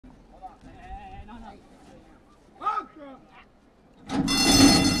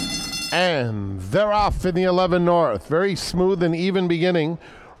And they're off in the 11 North. Very smooth and even beginning.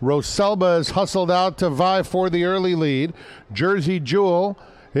 Roselba is hustled out to vie for the early lead. Jersey Jewel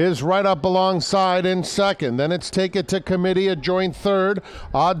is right up alongside in second. Then it's Take It to Committee, a joint third.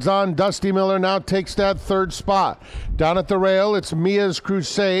 Odds on Dusty Miller now takes that third spot. Down at the rail, it's Mia's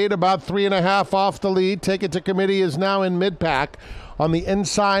Crusade, about 3.5 off the lead. Take It to Committee is now in mid-pack on the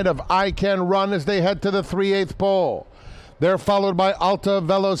inside of I Can Run as they head to the 3/8 pole. They're followed by Alta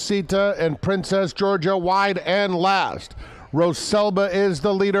Velocita and Princess Georgia wide and last. Roselba is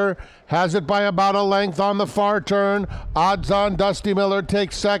the leader, has it by about a length on the far turn. Odds on Dusty Miller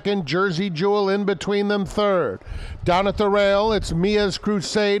takes second. Jersey Jewel in between them third. Down at the rail, it's Mia's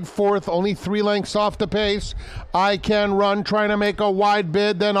Crusade fourth, only 3 lengths off the pace. I Can Run trying to make a wide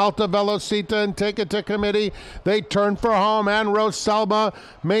bid. Then Alta Velocita and Take It to Committee. They turn for home, and Roselba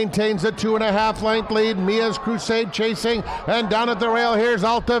maintains a 2.5 length lead. Mia's Crusade chasing, and down at the rail, here's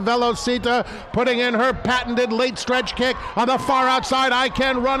Alta Velocita putting in her patented late stretch kick on the far outside. I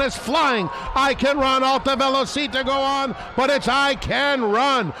Can Run is flying. I Can Run, Alta Velocita go on, but it's I Can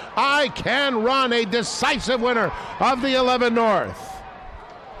Run. I Can Run, a decisive winner of the 11 North.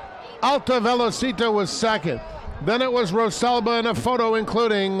 Alta Velocita was second. Then it was Roselba in a photo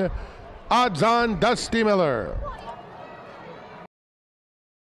including Odds on Dusty Miller.